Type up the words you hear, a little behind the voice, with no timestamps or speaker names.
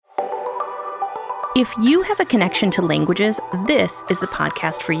If you have a connection to languages, this is the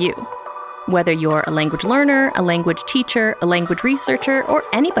podcast for you. Whether you're a language learner, a language teacher, a language researcher, or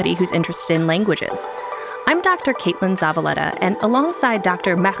anybody who's interested in languages. I'm Dr. Caitlin Zavaleta, and alongside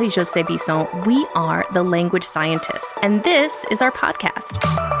Dr. Marie-Josée Bisson, we are the language scientists, and this is our podcast.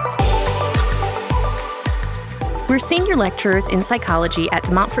 We're senior lecturers in psychology at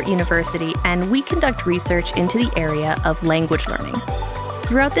De Montfort University, and we conduct research into the area of language learning.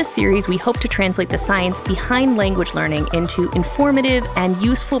 Throughout this series, we hope to translate the science behind language learning into informative and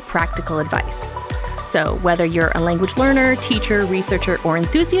useful practical advice. So whether you're a language learner, teacher, researcher, or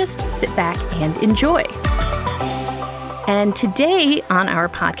enthusiast, sit back and enjoy. And today on our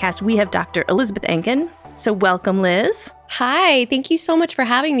podcast, we have Dr. Elizabeth Enkin. So welcome, Liz. Hi, thank you so much for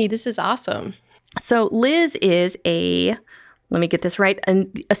having me. This is awesome. So Liz is let me get this right, an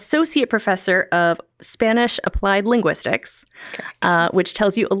associate professor of Spanish applied linguistics, which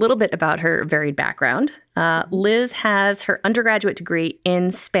tells you a little bit about her varied background. Liz has her undergraduate degree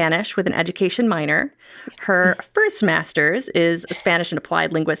in Spanish with an education minor. Her first master's is Spanish and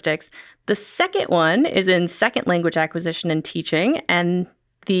applied linguistics. The second one is in second language acquisition and teaching, and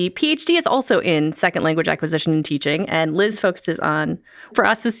the PhD is also in second language acquisition and teaching, and Liz focuses on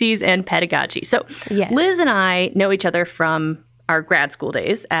processes and pedagogy. So yes. Liz and I know each other from our grad school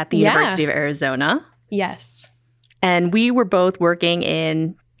days at the University of Arizona. Yes. And we were both working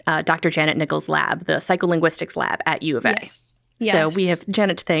in Dr. Janet Nichols' lab, the psycholinguistics lab at U of A. Yes. So we have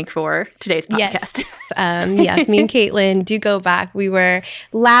Janet to thank for today's podcast. Yes, me and Caitlin do go back. We were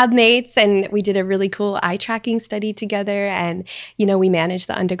lab mates, and we did a really cool eye tracking study together. And, we managed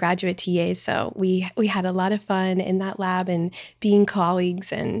the undergraduate TAs. So we had a lot of fun in that lab and being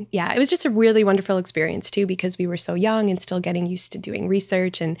colleagues. And it was just a really wonderful experience, too, because we were so young and still getting used to doing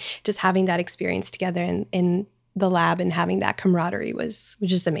research, and just having that experience together in the lab and having that camaraderie was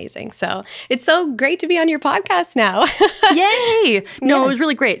just amazing. So it's so great to be on your podcast now. Yay! No, It was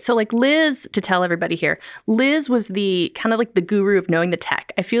really great. So Liz, to tell everybody here, Liz was the kind of like the guru of knowing the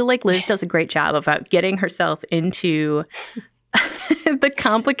tech. I feel like Liz does a great job about getting herself into the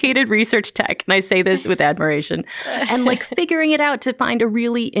complicated research tech. And I say this with admiration. And figuring it out to find a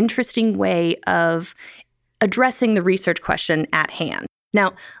really interesting way of addressing the research question at hand.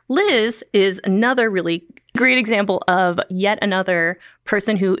 Now, Liz is another really great example of yet another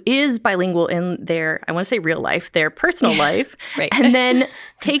person who is bilingual in their, I want to say real life, their personal life, right. And then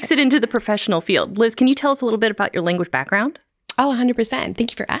takes it into the professional field. Liz, can you tell us a little bit about your language background? Oh, 100%.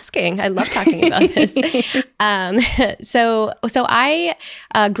 Thank you for asking. I love talking about this. So I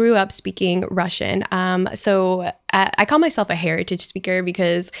grew up speaking Russian. I call myself a heritage speaker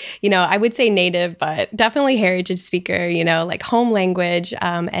because, I would say native, but definitely heritage speaker, home language.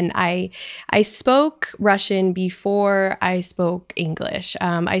 And I spoke Russian before I spoke English.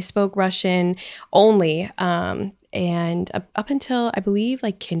 I spoke Russian only. And up until, I believe,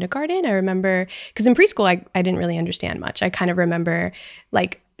 kindergarten, I remember, because in preschool, I didn't really understand much. I kind of remember,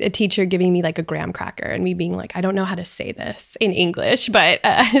 a teacher giving me, a graham cracker and me being I don't know how to say this in English. But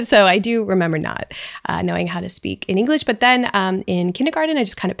so I do remember not knowing how to speak in English. But then in kindergarten, I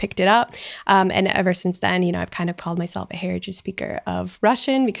just kind of picked it up. And ever since then, I've kind of called myself a heritage speaker of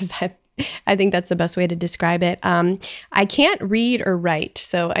Russian because I think that's the best way to describe it. I can't read or write,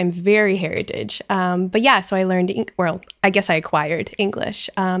 so I'm very heritage. So I learned, I guess I acquired English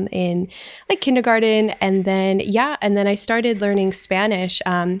in kindergarten, and then I started learning Spanish.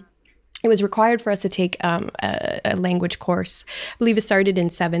 It was required for us to take a language course. I believe it started in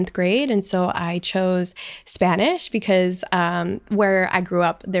 7th grade. And so I chose Spanish because where I grew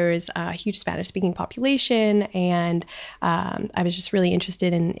up, there is a huge Spanish-speaking population. And I was just really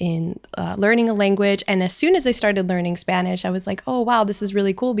interested in learning a language. And as soon as I started learning Spanish, I was like, oh, wow, this is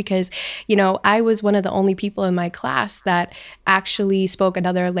really cool because, I was one of the only people in my class that actually spoke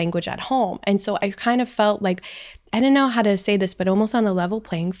another language at home. And so I kind of felt like, I don't know how to say this, but almost on a level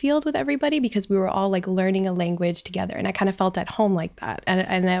playing field with everybody because we were all learning a language together. And I kind of felt at home like that.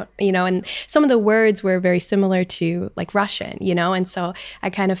 And some of the words were very similar to Russian, and so I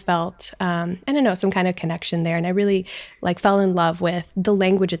kind of felt, some kind of connection there. And I really fell in love with the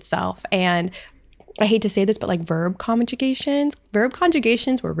language itself. And I hate to say this, but verb conjugations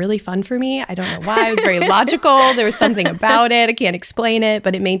were really fun for me. I don't know why. It was very logical. There was something about it. I can't explain it,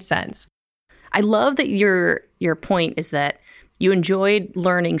 but it made sense. I love that your point is that you enjoyed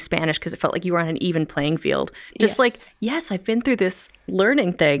learning Spanish because it felt like you were on an even playing field. Just yes, I've been through this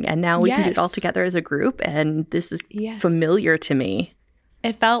learning thing, and now we can do it all together as a group, and this is familiar to me.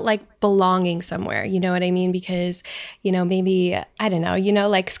 it felt like belonging somewhere, you know what I mean? Because, maybe, I don't know,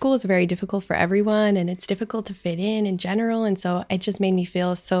 like school is very difficult for everyone and it's difficult to fit in general. And so it just made me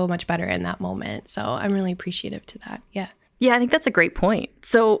feel so much better in that moment. So I'm really appreciative to that. Yeah. Yeah, I think that's a great point.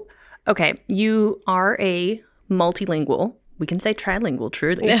 So, okay, you are a multilingual. We can say trilingual,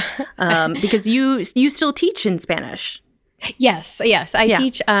 truly, because you still teach in Spanish. Yes. I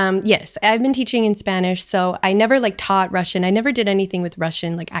teach. Yes, I've been teaching in Spanish. So I never taught Russian. I never did anything with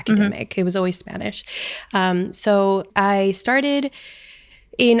Russian, academic. It was always Spanish. So I started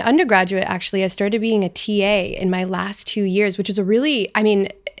in undergraduate, actually. I started being a TA in my last 2 years, which was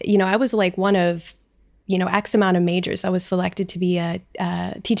I was one of X amount of majors. I was selected to be a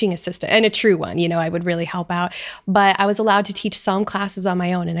teaching assistant, and a true one. I would really help out. But I was allowed to teach some classes on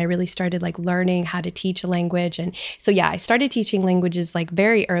my own, and I really started learning how to teach a language. And so, I started teaching languages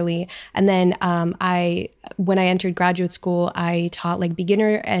very early. And then when I entered graduate school, I taught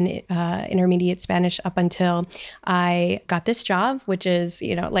beginner and intermediate Spanish up until I got this job, which is,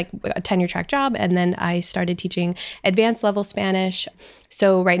 a tenure track job. And then I started teaching advanced level Spanish.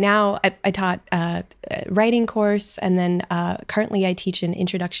 So right now I taught a writing course, and then currently I teach an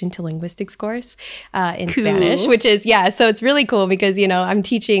introduction to linguistics course in Spanish, which is, so it's really cool because, I'm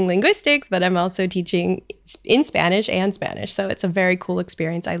teaching linguistics, but I'm also teaching in Spanish and Spanish. So it's a very cool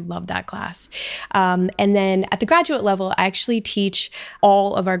experience. I love that class. And then at the graduate level, I actually teach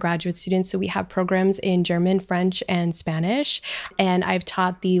all of our graduate students. So we have programs in German, French, and Spanish. And I've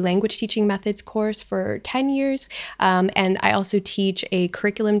taught the language teaching methods course for 10 years. And I also teach a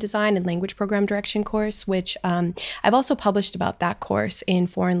curriculum design and language program direction course, which I've also published about that course in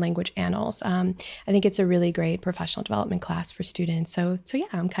Foreign Language Annals. I think it's a really great professional development class for students. So yeah,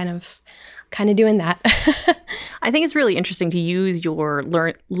 I'm kind of doing that. I think it's really interesting to use your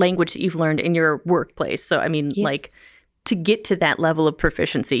language that you've learned in your workplace. So, yes. To get to that level of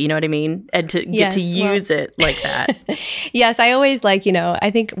proficiency, you know what I mean? And to get to use it like that. Yes, I always I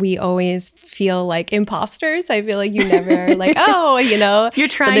think we always feel like imposters. I feel like you never You're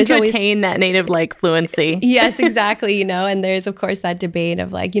trying to attain that native fluency. Yes, exactly. And there's of course that debate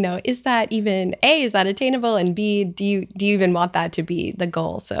of is that even A, is that attainable? And B, do you even want that to be the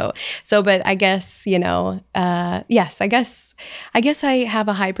goal? So but I guess, yes, I guess I have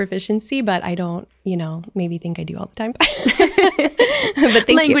a high proficiency, but I don't, maybe think I do all the time. But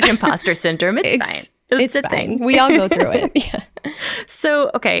language imposter syndrome. It's fine. It's fine. Thing. We all go through it. Yeah. So,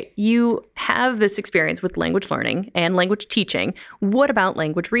 okay, you have this experience with language learning and language teaching. What about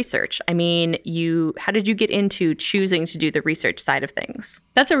language research? How did you get into choosing to do the research side of things?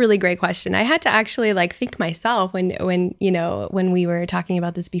 That's a really great question. I had to actually think myself when we were talking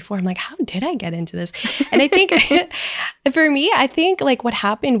about this before. I'm like, how did I get into this? And I think for me, what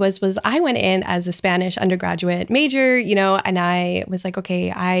happened was I went in as a Spanish undergraduate major, and I was like,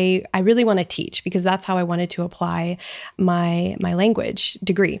 okay, I really want to teach because that's how I wanted to apply my language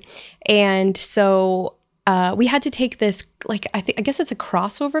degree. And so we had to take this, I guess it's a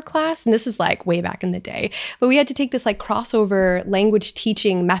crossover class. And this is way back in the day. But we had to take this crossover language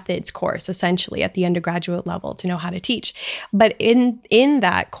teaching methods course, essentially at the undergraduate level to know how to teach. But in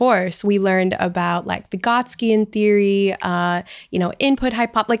that course, we learned about Vygotskian theory, input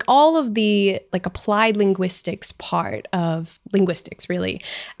hypothesis, all of the applied linguistics part of linguistics, really.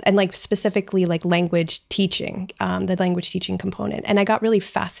 And specifically language teaching, the language teaching component. And I got really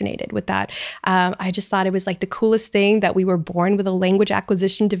fascinated with that. I just thought it was the coolest thing that we were born with a language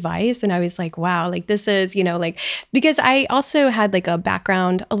acquisition device. And I was like, wow, this is, because I also had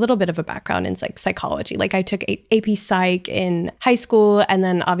a little bit of a background in psychology. I took AP Psych in high school. And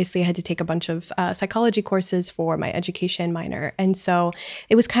then obviously I had to take a bunch of psychology courses for my education minor. And so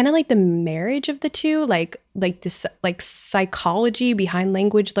it was kind of the marriage of the two, this psychology behind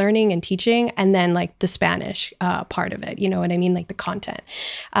language learning and teaching, and then the Spanish part of it, you know what I mean? The content,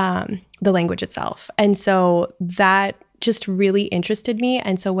 the language itself. And so that just really interested me.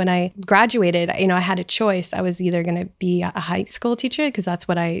 And so when I graduated, I had a choice. I was either going to be a high school teacher because that's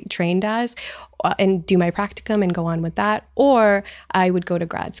what I trained as, and do my practicum and go on with that, or I would go to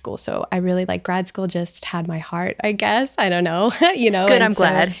grad school. So I really grad school just had my heart, I guess. I don't know, Good, I'm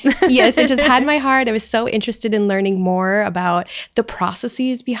glad. Yes, it just had my heart. I was so interested in learning more about the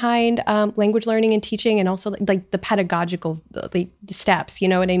processes behind language learning and teaching, and also the pedagogical the steps, you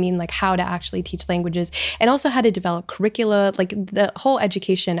know what I mean? How to actually teach languages, and also how to develop curricula. The whole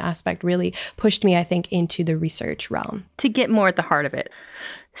education aspect really pushed me, I think, into the research realm. To get more at the heart of it.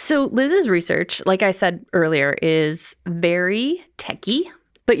 So Liz's research, like I said earlier, is very techie,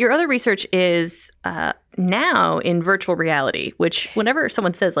 but your other research is now in virtual reality, which whenever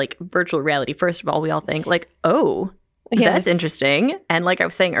someone says virtual reality, first of all, we all think oh, That's interesting. And like I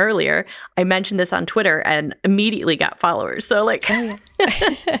was saying earlier, I mentioned this on Twitter and immediately got followers. So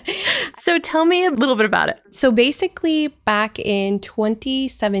so tell me a little bit about it. So basically back in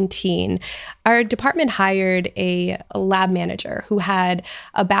 2017, our department hired a lab manager who had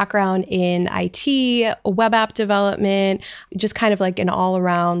a background in IT, web app development, just kind of like an all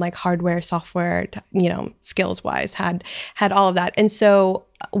around like hardware, software, skills wise, had all of that. And so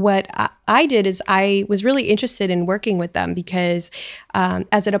what I did is I was really interested in working with them because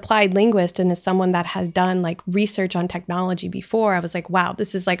as an applied linguist and as someone that had done like research on technology before, I was like, wow,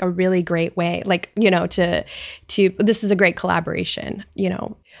 this is like a really great way, to this is a great collaboration,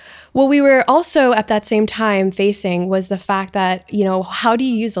 What we were also at that same time facing was the fact that, how do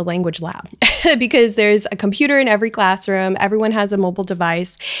you use a language lab? Because there's a computer in every classroom, everyone has a mobile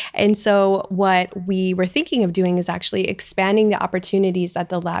device. And so what we were thinking of doing is actually expanding the opportunities that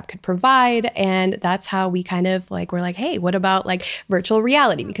the lab could provide. And that's how we kind of we're like, hey, what about like virtual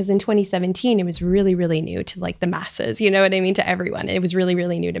reality? Because in 2017, it was really, really new to like the masses, you know what I mean? To everyone. It was really,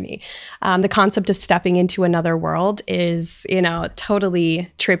 really new to me. The concept of stepping into another world is, totally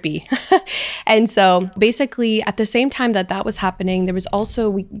trippy. And so basically at the same time that was happening, there was also,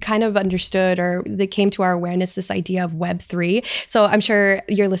 we kind of understood or they came to our awareness, this idea of Web3. So I'm sure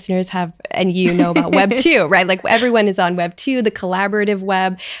your listeners have, and about Web 2, right? Like everyone is on Web 2, the collaborative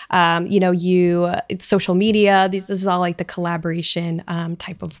web, it's social media. This is all like the collaboration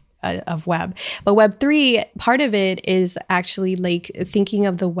type of web. But Web3, part of it is actually like thinking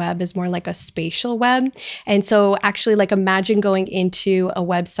of the web as more like a spatial web. And so actually like imagine going into a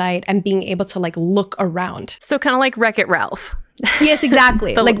website and being able to like look around. So kind of like Wreck-It Ralph. Yes,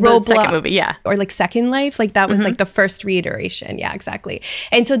 exactly. Like Roblox. The second movie, yeah. Or like Second Life. Like that was like the first reiteration. Yeah, exactly.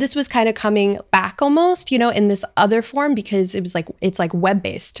 And so this was kind of coming back almost, in this other form because it's like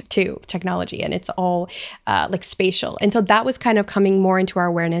web-based too, technology. And it's all like spatial. And so that was kind of coming more into our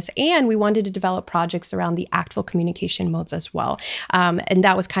awareness. And we wanted to develop projects around the actful communication modes as well. And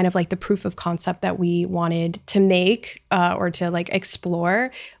that was kind of like the proof of concept that we wanted to make or to like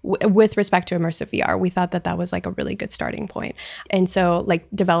explore with respect to immersive VR. We thought that was like a really good starting point. And so like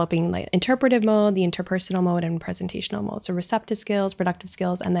developing like interpretive mode, the interpersonal mode and presentational mode. So receptive skills, productive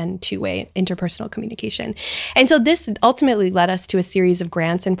skills, and then two-way interpersonal communication. And so this ultimately led us to a series of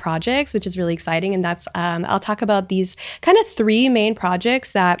grants and projects, which is really exciting. And that's, I'll talk about these kind of three main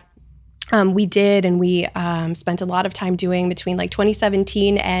projects that we did, and we spent a lot of time doing between like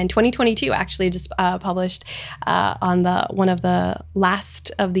 2017 and 2022. Actually, just published on one of the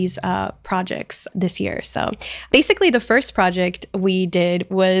last of these projects this year. So basically, the first project we did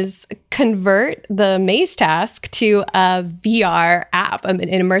was convert the Maze Task to a VR app, an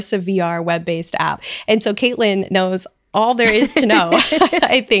immersive VR web-based app. And so Caitlin knows all there is to know,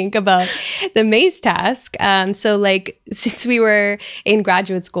 I think, about the Maze Task. So like, since we were in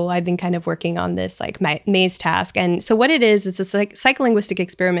graduate school, I've been kind of working on this like Maze Task. And so what it is, it's a psycholinguistic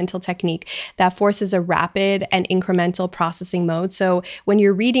experimental technique that forces a rapid and incremental processing mode. So when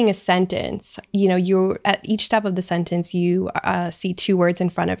you're reading a sentence, you at each step of the sentence, you see two words in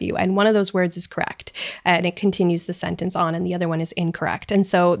front of you. And one of those words is correct. And it continues the sentence on, and the other one is incorrect. And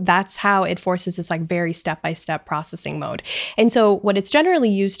so that's how it forces this like very step-by-step processing mode. And so what it's generally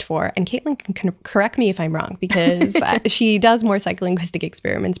used for, and Caitlin can correct me if I'm wrong, because she does more psycholinguistic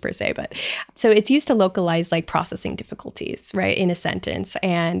experiments per se, but so it's used to localize like processing difficulties, right, in a sentence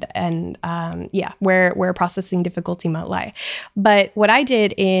and where processing difficulty might lie. But what I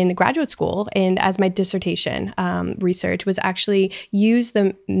did in graduate school and as my dissertation research was actually use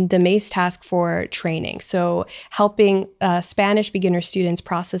the Maze Task for training. So helping Spanish beginner students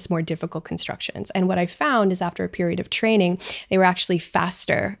process more difficult constructions. And what I found is after a period of training, they were actually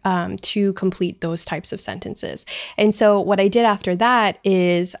faster to complete those types of sentences. And so what I did after that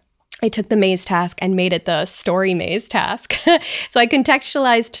is I took the Maze Task and made it the story Maze Task. So I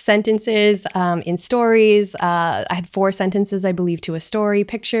contextualized sentences in stories. I had 4 sentences, I believe, to a story,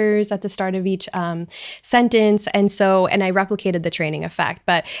 pictures at the start of each sentence. And I replicated the training effect.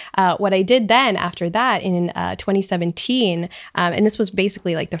 But what I did then after that in 2017, and this was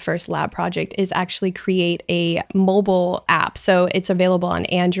basically like the first lab project, is actually create a mobile app. So it's available on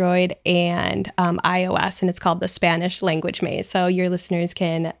Android and iOS, and it's called the Spanish Language Maze. So your listeners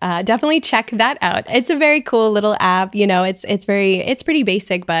can definitely check that out. It's a very cool little app. It's pretty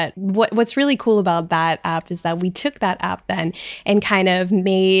basic, but what's really cool about that app is that we took that app then and kind of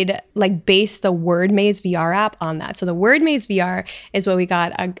based the Word Maze VR app on that. So the Word Maze VR is what we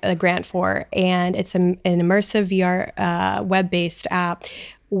got a grant for, and it's an immersive VR web-based app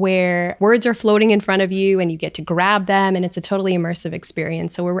where words are floating in front of you and you get to grab them, and it's a totally immersive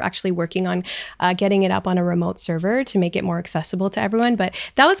experience. So we're actually working on getting it up on a remote server to make it more accessible to everyone. But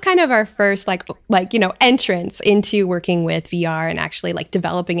that was kind of our first entrance into working with VR and actually like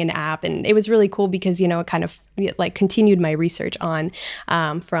developing an app. And it was really cool because, it kind of like continued my research on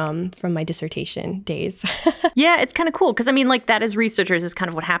from my dissertation days. Yeah, it's kind of cool because I mean, like that as researchers is kind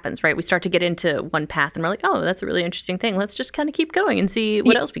of what happens, right? We start to get into one path and we're like, oh, that's a really interesting thing. Let's just kind of keep going and see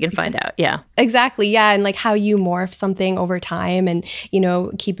what else we can find out. Yeah. Exactly. Yeah. And like how you morph something over time and,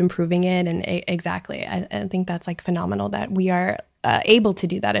 keep improving it. And exactly. I think that's like phenomenal that we are able to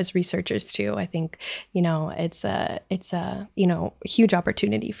do that as researchers too. I think, it's a huge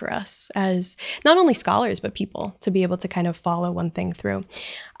opportunity for us as not only scholars, but people to be able to kind of follow one thing through.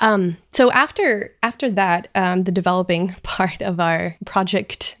 So after that, the developing part of our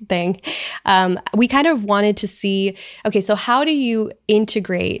project thing, we kind of wanted to see, okay, so how do you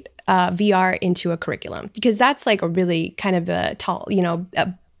integrate VR into a curriculum? Because that's like a really kind of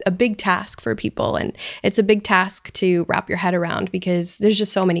a big task for people. And it's a big task to wrap your head around because there's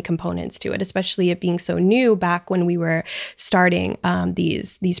just so many components to it, especially it being so new back when we were starting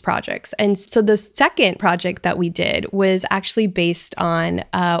these projects. And so the second project that we did was actually based on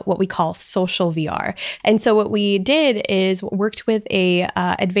what we call social VR. And so what we did is worked with a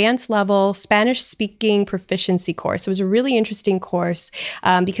advanced level Spanish speaking proficiency course. It was a really interesting course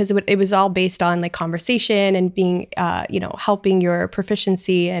because it was all based on like conversation and being, helping your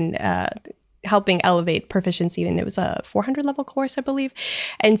proficiency and helping elevate proficiency. And it was a 400 level course, I believe.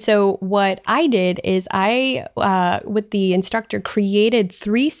 And so what I did is I, with the instructor, created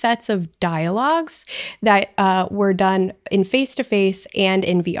 3 sets of dialogues that were done in face-to-face and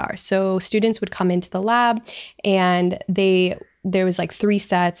in VR. So students would come into the lab and there was like 3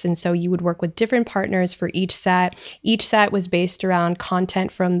 sets. And so you would work with different partners for each set. Each set was based around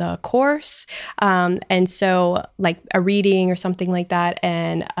content from the course. And so like a reading or something like that.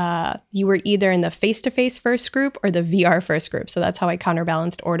 And you were either in the face-to-face first group or the VR first group. So that's how I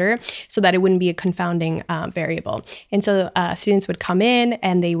counterbalanced order so that it wouldn't be a confounding variable. And so students would come in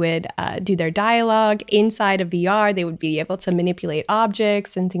and they would do their dialogue inside of VR. They would be able to manipulate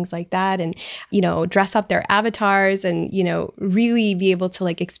objects and things like that and, dress up their avatars and, really be able to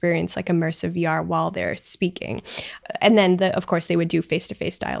like experience like immersive VR while they're speaking. And then of course they would do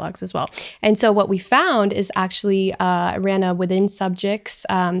face-to-face dialogues as well. And so what we found is actually ran a within subjects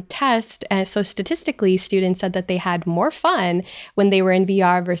test. And so statistically students said that they had more fun when they were in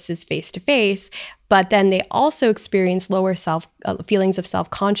VR versus face-to-face. But then they also experienced lower feelings of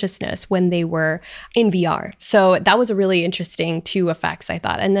self-consciousness when they were in VR. So that was a really interesting 2 effects, I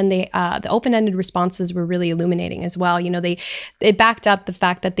thought. And then the open-ended responses were really illuminating as well. They backed up the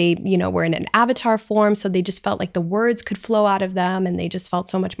fact that they, were in an avatar form. So they just felt like the words could flow out of them and they just felt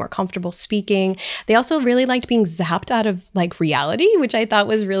so much more comfortable speaking. They also really liked being zapped out of like reality, which I thought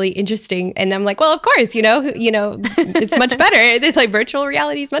was really interesting. And I'm like, well, of course, it's much better. It's like virtual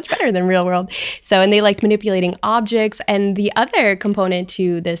reality is much better than real world. So, and they liked manipulating objects. And the other component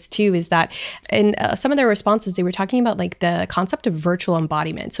to this too is that in some of their responses, they were talking about like the concept of virtual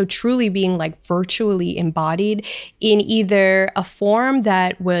embodiment. So truly being like virtually embodied in either a form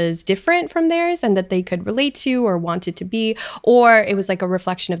that was different from theirs and that they could relate to or wanted to be, or it was like a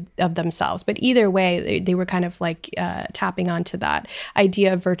reflection of themselves. But either way, they were kind of like tapping onto that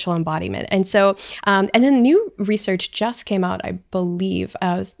idea of virtual embodiment. And so, and then new research just came out, I believe,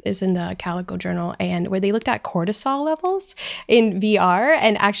 it was in the Calico Journal, and where they looked at cortisol levels in VR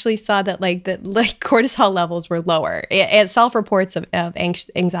and actually saw that like cortisol levels were lower and self-reports of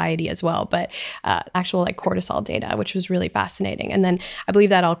anxiety as well, but actual like cortisol data, which was really fascinating. And then I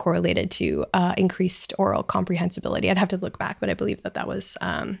believe that all correlated to increased oral comprehensibility. I'd have to look back, but I believe that was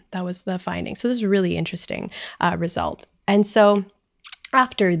the finding. So this is a really interesting result. And so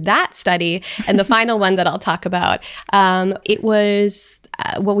after that study, and the final one that I'll talk about, it was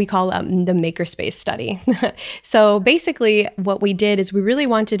what we call the makerspace study. So basically what we did is we really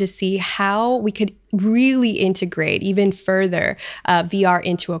wanted to see how we could really integrate even further VR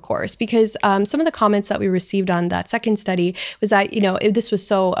into a course, because some of the comments that we received on that second study was that, this was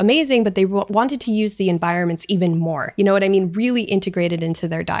so amazing, but they wanted to use the environments even more, really integrate it into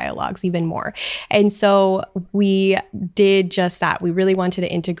their dialogues even more. And so we did just that. We really wanted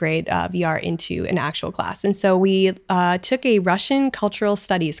to integrate VR into an actual class. And so we took a Russian cultural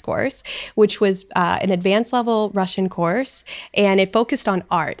studies course, which was an advanced level Russian course, and it focused on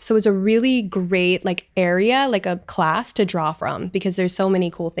art. So it was a really great area, like a class to draw from, because there's so many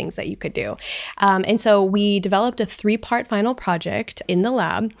cool things that you could do. And so we developed a 3-part final project in the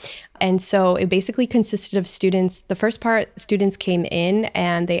lab And so it basically consisted of students. The first part, students came in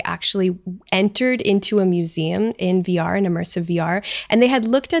and they actually entered into a museum in VR, in immersive VR. And they had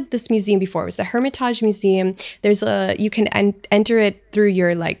looked at this museum before. It was the Hermitage Museum. You can enter it through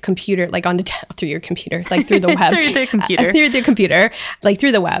your like computer, like through your computer, like through the web. Through the computer. Through the computer, like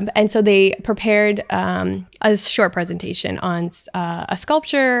through the web. And so they prepared a short presentation on a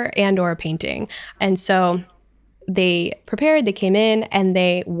sculpture and or a painting. And so they came in and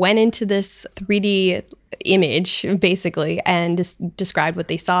they went into this 3D image basically and described what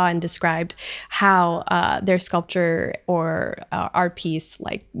they saw and described how their sculpture or art piece,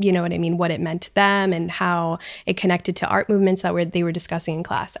 like, you know what I mean, what it meant to them and how it connected to art movements that they were discussing in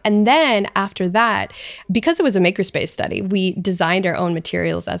class. And then after that, because it was a makerspace study, we designed our own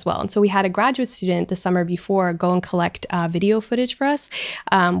materials as well. And so we had a graduate student the summer before go and collect video footage for us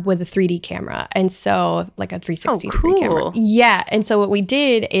with a 3D camera. And so like a 360 degree camera. Yeah. And so what we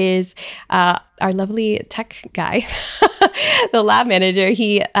did is our lovely tech guy, the lab manager,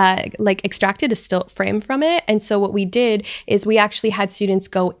 he extracted a still frame from it. And so what we did is we actually had students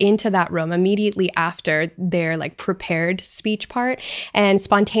go into that room immediately after their like prepared speech part and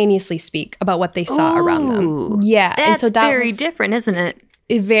spontaneously speak about what they saw around them. Yeah. That's and so that very different, isn't it?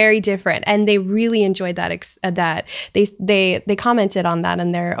 Very different, and they really enjoyed that. They commented on that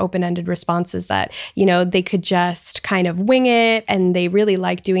in their open-ended responses that, you know, they could just kind of wing it, and they really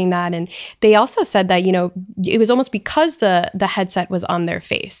liked doing that. And they also said that, you know, it was almost because the headset was on their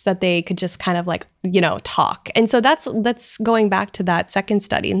face that they could just kind of like, you know, talk. And so that's going back to that second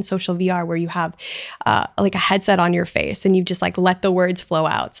study in social VR where you have like a headset on your face and you just like let the words flow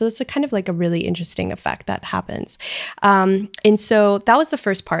out. So it's a kind of like a really interesting effect that happens. And so that was the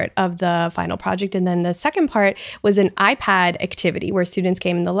first part of the final project. And then the second part was an iPad activity where students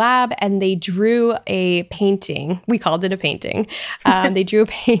came in the lab and they drew a painting. We called it a painting. They drew a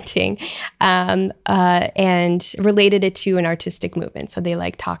painting and related it to an artistic movement. So they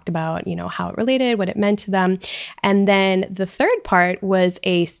like talked about, you know, how it related, what it meant to them. And then the third part was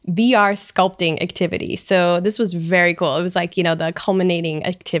a VR sculpting activity. So this was very cool. It was like, you know, the culminating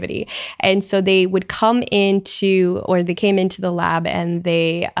activity. And so they would come into, or they came into the lab and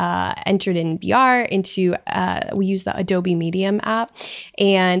they entered in VR into, we used the Adobe Medium app,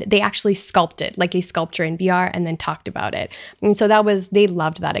 and they actually sculpted like a sculpture in VR and then talked about it. And so they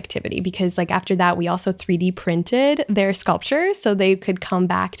loved that activity because like after that, we also 3D printed their sculptures so they could come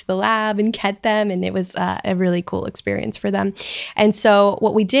back to the lab and get them. And it was a really cool experience for them. And so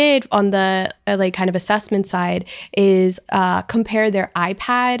what we did on the like kind of assessment side is compare their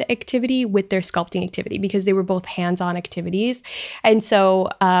iPad activity with their sculpting activity because they were both hands-on activities. And so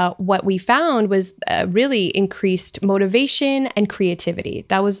what we found was really increased motivation and creativity.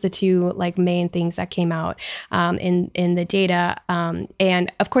 That was the two like main things that came out in the data.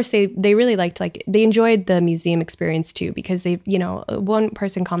 And of course, they really liked, like, they enjoyed the museum experience too, because they, you know, one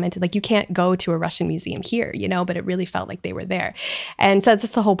person commented like, you can't go to a Russian museum here, you know, but it really felt like they were there. And so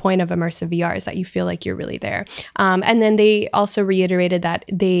that's the whole point of immersive VR, is that you feel like you're really there. And then they also reiterated that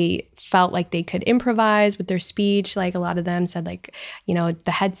they felt like they could improvise with their speech. Like a lot of them said, like, you know,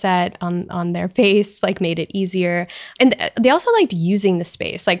 the headset on their face like made it easier. And they also liked using the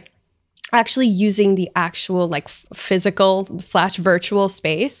space, like actually using the actual like physical / virtual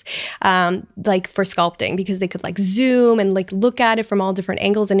space like for sculpting, because they could like zoom and like look at it from all different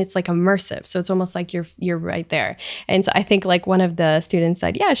angles, and it's like immersive. So it's almost like you're right there. And so I think like one of the students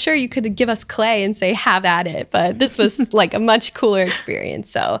said, yeah, sure, you could give us clay and say have at it, but this was like a much cooler experience.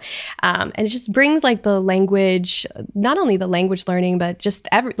 So and it just brings like the language, not only the language learning, but just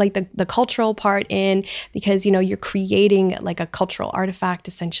like the cultural part in, because, you know, you're creating like a cultural artifact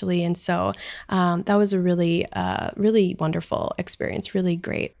essentially. And so that was a really, really wonderful experience, really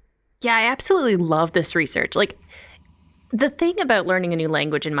great. Yeah, I absolutely love this research. Like, the thing about learning a new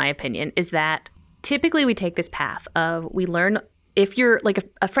language, in my opinion, is that typically we take this path of we learn, if you're like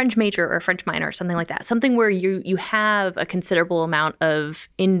a French major or a French minor or something like that, something where you have a considerable amount of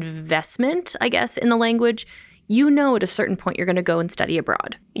investment, I guess, in the language, you know at a certain point you're going to go and study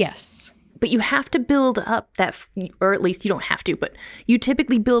abroad. Yes. But you have to build up that, or at least you don't have to, but you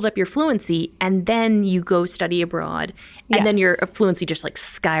typically build up your fluency and then you go study abroad. And then your fluency just like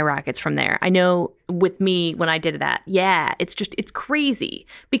skyrockets from there. I know with me when I did that, yeah, it's crazy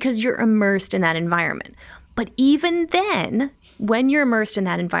because you're immersed in that environment. But even then, when you're immersed in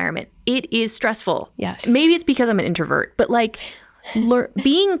that environment, it is stressful. Yes. Maybe it's because I'm an introvert, but like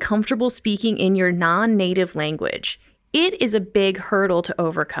being comfortable speaking in your non-native language, it is a big hurdle to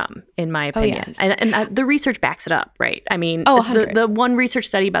overcome, in my opinion. Oh, yes. And the research backs it up, right? I mean, the one research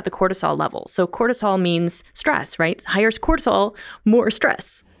study about the cortisol level. So cortisol means stress, right? Higher cortisol, more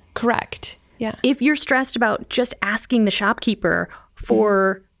stress. Correct. Yeah. If you're stressed about just asking the shopkeeper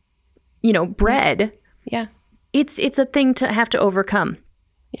for, bread, Yeah. it's a thing to have to overcome.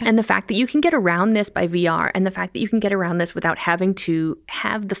 Yeah. And the fact that you can get around this by VR, and the fact that you can get around this without having to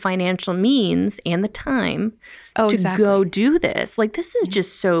have the financial means and the time to go do this, like, this is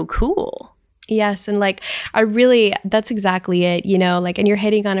just so cool. Yes. And that's exactly it, and you're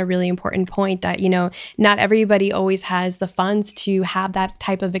hitting on a really important point that, not everybody always has the funds to have that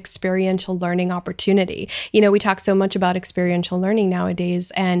type of experiential learning opportunity. We talk so much about experiential learning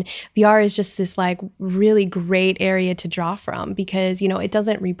nowadays, and VR is just this really great area to draw from because, it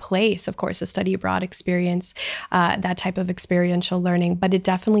doesn't replace, of course, a study abroad experience, that type of experiential learning, but it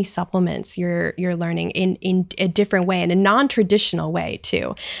definitely supplements your learning in a different way, in a non-traditional way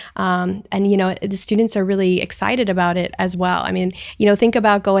too. And, the students are really excited about it as well. I mean, think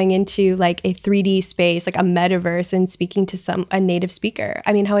about going into a 3D space, like a metaverse, and speaking to a native speaker.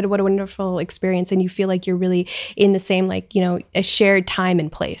 I mean, what a wonderful experience. And you feel like you're really in the same, a shared time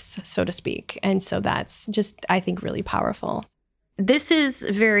and place, so to speak. And so that's just, I think, really powerful. This is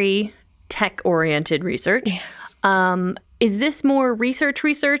very tech-oriented research. Yes. Is this more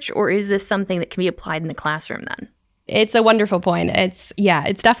research, or is this something that can be applied in the classroom then? It's a wonderful point. It's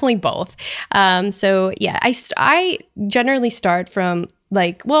definitely both. I generally start from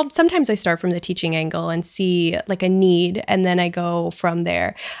sometimes I start from the teaching angle and see a need, and then I go from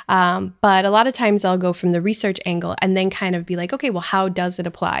there. But a lot of times I'll go from the research angle and then kind of be okay, well, how does it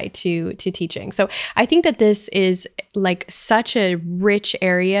apply to teaching? So I think that this is such a rich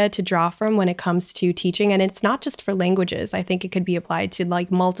area to draw from when it comes to teaching. And it's not just for languages. I think it could be applied to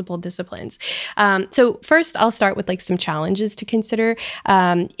multiple disciplines. So first I'll start with some challenges to consider.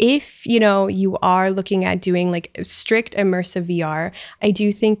 If, you are looking at doing strict immersive VR, I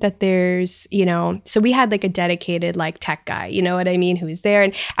do think that there's, so we had a dedicated tech guy, you know what I mean, who's there.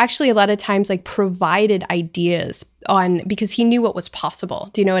 And actually a lot of times provided ideas because he knew what was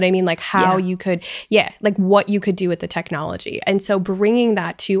possible. Do you know what I mean? How you could, what you could do with the technology. And so bringing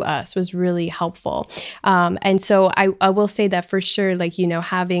that to us was really helpful. And so I will say that for sure,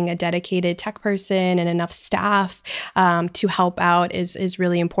 having a dedicated tech person and enough staff to help out is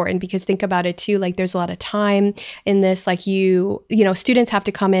really important, because think about it too, there's a lot of time in this, students have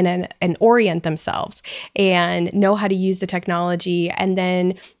to come in and orient themselves and know how to use the technology. And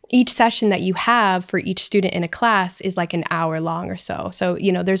then each session that you have for each student in a class is an hour long or so. So,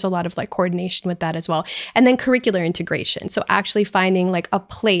 there's a lot of coordination with that as well. And then curricular integration. So actually finding a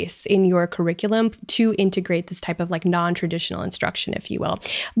place in your curriculum to integrate this type of non-traditional instruction, if you will.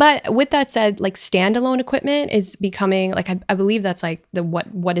 But with that said, standalone equipment is becoming I believe that's the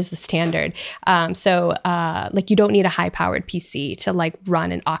what is the standard. So you don't need a high-powered PC to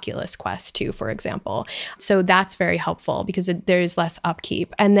run an Oculus Quest 2, for example. So that's very helpful because there's less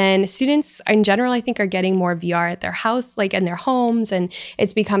upkeep. And then students in general, I think, are getting more VR at their house, in their homes, and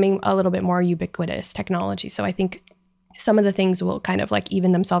it's becoming a little bit more ubiquitous technology. So I think some of the things will kind of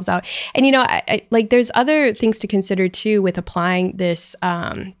even themselves out. And, I there's other things to consider too with applying this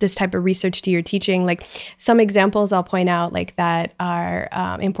type of research to your teaching. Some examples I'll point out that are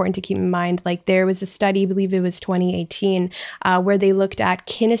important to keep in mind. There was a study, I believe it was 2018, where they looked at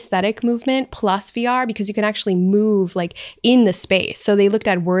kinesthetic movement plus VR, because you can actually move in the space. So they looked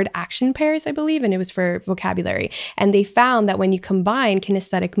at word action pairs, I believe, and it was for vocabulary. And they found that when you combine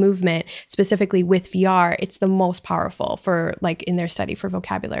kinesthetic movement specifically with VR, it's the most powerful for in their study for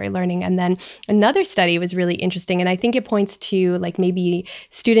vocabulary learning. And then another study was really interesting, and I think it points to maybe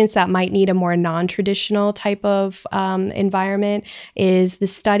students that might need a more non-traditional type of environment. Is the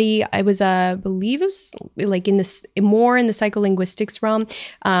study, I believe it was in this more in the psycholinguistics realm,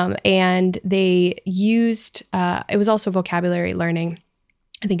 and they used it was also vocabulary learning.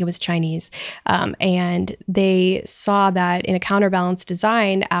 I think it was Chinese. And they saw that in a counterbalance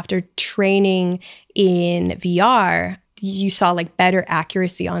design, after training in VR, you saw better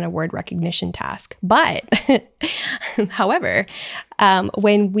accuracy on a word recognition task. But however,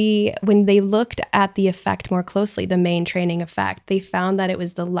 when they looked at the effect more closely, the main training effect, they found that it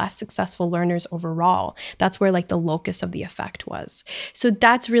was the less successful learners overall. That's where the locus of the effect was. So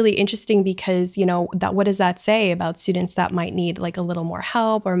that's really interesting because, that what does that say about students that might need a little more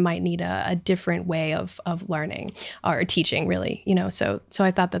help or might need a different way of learning or teaching, really, So I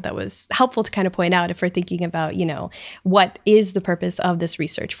thought that was helpful to kind of point out if we're thinking about, what is the purpose of this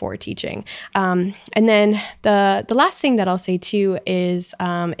research for teaching. And then the last thing that I'll say too is,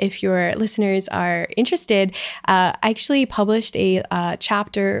 if your listeners are interested, I actually published a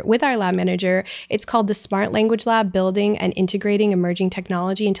chapter with our lab manager. It's called the Smart Language Lab, Building and Integrating Emerging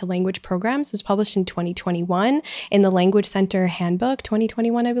Technology into Language Programs. It was published in 2021 in the Language Center Handbook,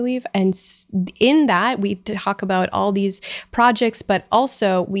 2021, I believe. And in that, we talk about all these projects, but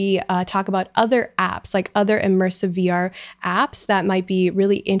also we talk about other apps, like other immersive VR apps that might be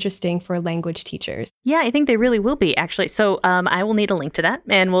really interesting for language teachers. Yeah, I think they really will be, actually. So I will need a link to that,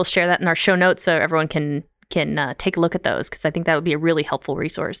 and we'll share that in our show notes so everyone can take a look at those, because I think that would be a really helpful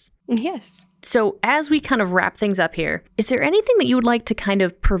resource. Yes. So as we kind of wrap things up here, is there anything that you would like to kind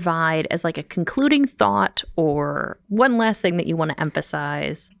of provide as like a concluding thought or one last thing that you want to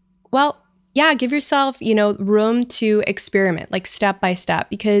emphasize? Well, yeah, give yourself, room to experiment, like step by step,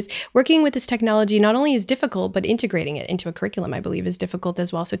 because working with this technology not only is difficult, but integrating it into a curriculum, I believe, is difficult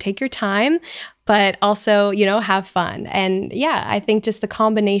as well. So take your time, but also, have fun. And yeah, I think just the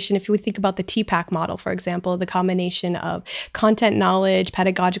combination, if we think about the TPACK model, for example, the combination of content knowledge,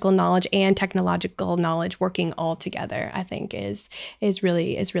 pedagogical knowledge, and technological knowledge working all together, I think is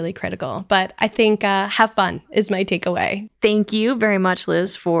really critical. But I think have fun is my takeaway. Thank you very much,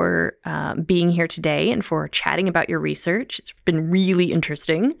 Liz, for being here today and for chatting about your research. It's been really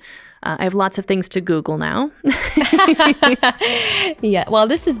interesting. I have lots of things to Google now. Yeah, well,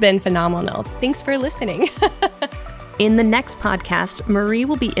 this has been phenomenal. Thanks for listening. In the next podcast, Marie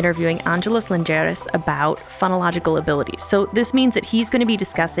will be interviewing Angelos Langeris about phonological abilities. So this means that he's going to be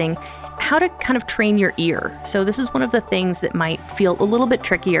discussing how to kind of train your ear. So this is one of the things that might feel a little bit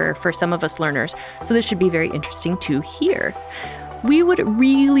trickier for some of us learners. So this should be very interesting to hear. We would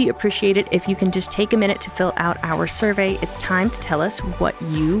really appreciate it if you can just take a minute to fill out our survey. It's time to tell us what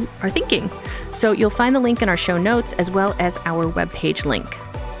you are thinking. So you'll find the link in our show notes as well as our webpage link.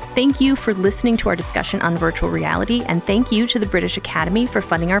 Thank you for listening to our discussion on virtual reality, and thank you to the British Academy for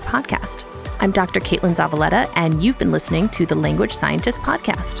funding our podcast. I'm Dr. Caitlin Zavaleta, and you've been listening to the Language Scientist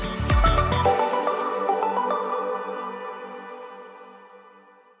Podcast.